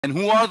And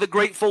who are the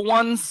grateful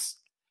ones?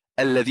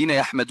 الَّذِينَ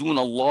يَحْمَدُونَ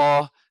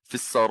اللَّهِ فِي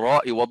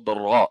السَّرَاءِ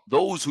وَالضَّرَّاءِ.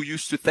 Those who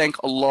used to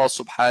thank Allah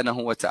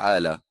subhanahu wa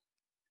ta'ala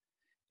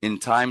in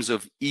times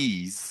of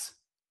ease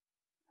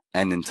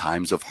and in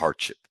times of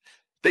hardship.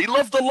 They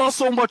loved Allah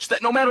so much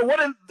that no matter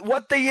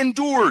what they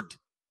endured,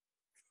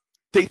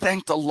 they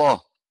thanked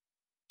Allah.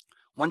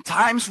 When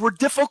times were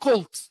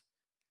difficult,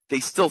 they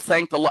still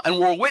thanked Allah. And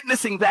we're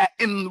witnessing that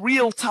in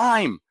real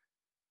time.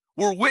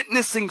 We're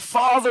witnessing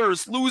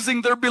fathers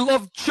losing their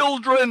beloved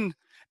children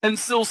and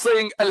still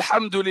saying,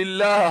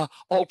 Alhamdulillah,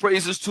 all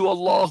praises to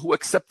Allah who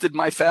accepted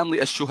my family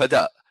as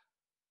shuhada.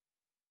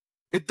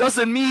 It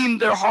doesn't mean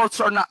their hearts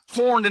are not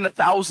torn in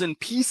 1,000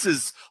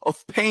 pieces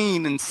of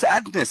pain and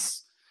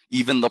sadness.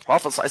 Even the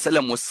Prophet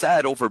ﷺ was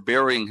sad over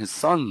burying his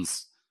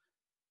sons.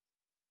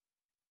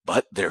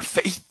 But their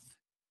faith,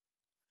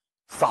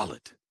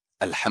 solid.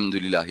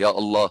 Alhamdulillah, Ya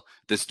Allah,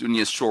 this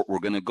dunya is short, we're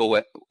going to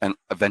go and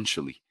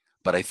eventually.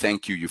 But I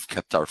thank you, you've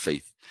kept our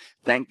faith.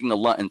 Thanking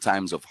Allah in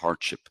times of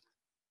hardship.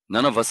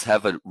 None of us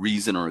have a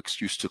reason or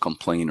excuse to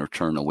complain or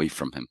turn away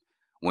from Him.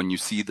 When you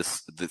see the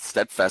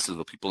steadfast of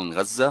the people in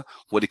Gaza,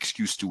 what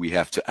excuse do we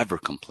have to ever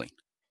complain?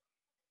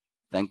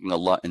 Thanking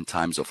Allah in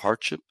times of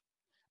hardship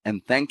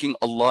and thanking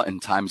Allah in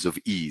times of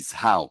ease.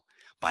 How?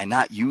 By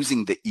not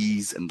using the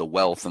ease and the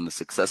wealth and the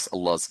success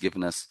Allah has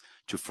given us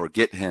to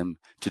forget Him,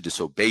 to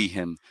disobey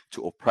Him,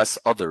 to oppress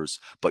others,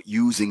 but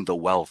using the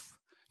wealth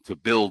to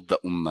build the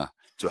ummah,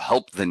 to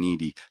help the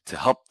needy, to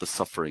help the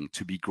suffering,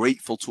 to be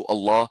grateful to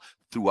Allah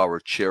through our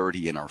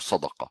charity and our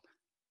sadaqah.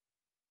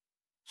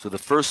 So the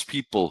first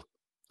people,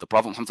 the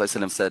Prophet Muhammad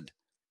ﷺ said,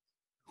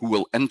 who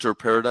will enter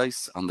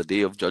paradise on the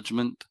day of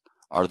judgment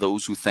are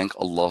those who thank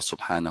Allah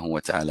subhanahu wa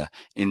ta'ala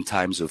in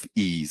times of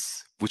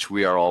ease, which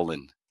we are all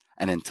in,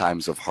 and in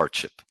times of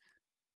hardship.